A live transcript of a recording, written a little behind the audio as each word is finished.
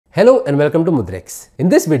Hello and welcome to Mudrex. In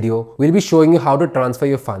this video, we'll be showing you how to transfer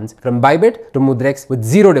your funds from Bybit to Mudrex with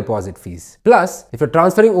zero deposit fees. Plus, if you're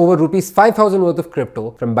transferring over rupees 5,000 worth of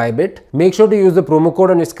crypto from Bybit, make sure to use the promo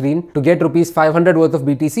code on your screen to get rupees 500 worth of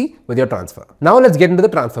BTC with your transfer. Now let's get into the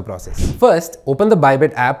transfer process. First, open the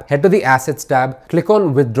Bybit app, head to the Assets tab, click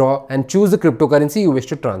on Withdraw and choose the cryptocurrency you wish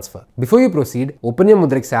to transfer. Before you proceed, open your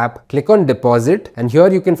Mudrex app, click on Deposit, and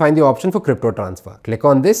here you can find the option for crypto transfer. Click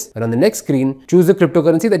on this, and on the next screen, choose the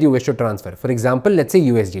cryptocurrency that you wish to transfer. For example, let's say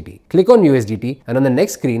USDT. Click on USDT, and on the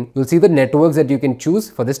next screen, you'll see the networks that you can choose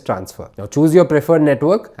for this transfer. Now choose your preferred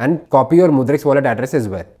network and copy your Mudrex wallet address as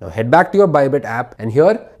well. Now head back to your Bybit app, and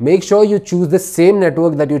here make sure you choose the same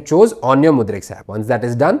network that you chose on your Mudrex app. Once that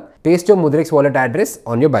is done, paste your Mudrex wallet address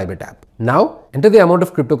on your Bybit app. Now enter the amount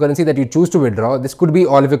of cryptocurrency that you choose to withdraw. This could be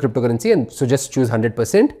all of your cryptocurrency, and so just choose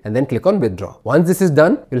 100% and then click on withdraw. Once this is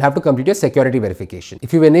done, you'll have to complete your security verification.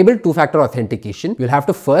 If you've enabled two-factor authentication, you'll have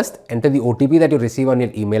to first enter the OTP that you receive on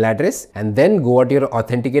your email address and then go out to your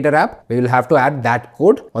authenticator app where you'll have to add that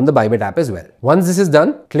code on the Bybit app as well. Once this is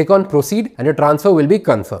done, click on proceed and your transfer will be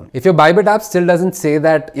confirmed. If your Bybit app still doesn't say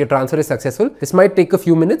that your transfer is successful, this might take a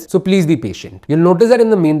few minutes, so please be patient. You'll notice that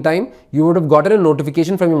in the meantime, you would have gotten a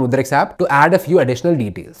notification from your Mudrex app to add a few additional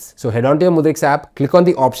details. So head on to your Mudrex app, click on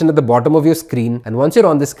the option at the bottom of your screen, and once you're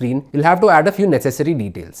on the screen, you'll have to add a few necessary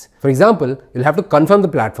details. For example, you'll have to confirm the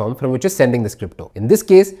platform from which you're sending this crypto. In this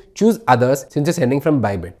case, choose others since you're sending from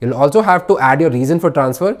Bybit. You'll also have to add your reason for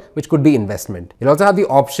transfer, which could be investment. You'll also have the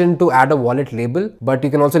option to add a wallet label, but you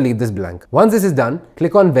can also leave this blank. Once this is done,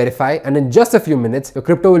 click on verify, and in just a few minutes, your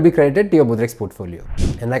crypto will be credited to your Mudrex portfolio.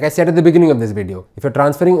 And like I said at the beginning of this video, if you're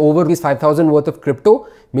transferring over these 5,000 worth of crypto,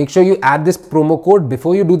 make sure you add this promo code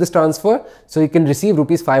before you do this transfer so you can receive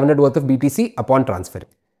rupees 500 worth of BTC upon transferring.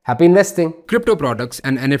 Happy investing! Crypto products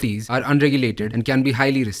and NFTs are unregulated and can be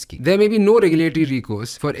highly risky. There may be no regulatory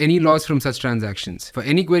recourse for any loss from such transactions. For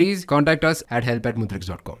any queries, contact us at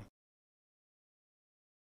help@mudrex.com.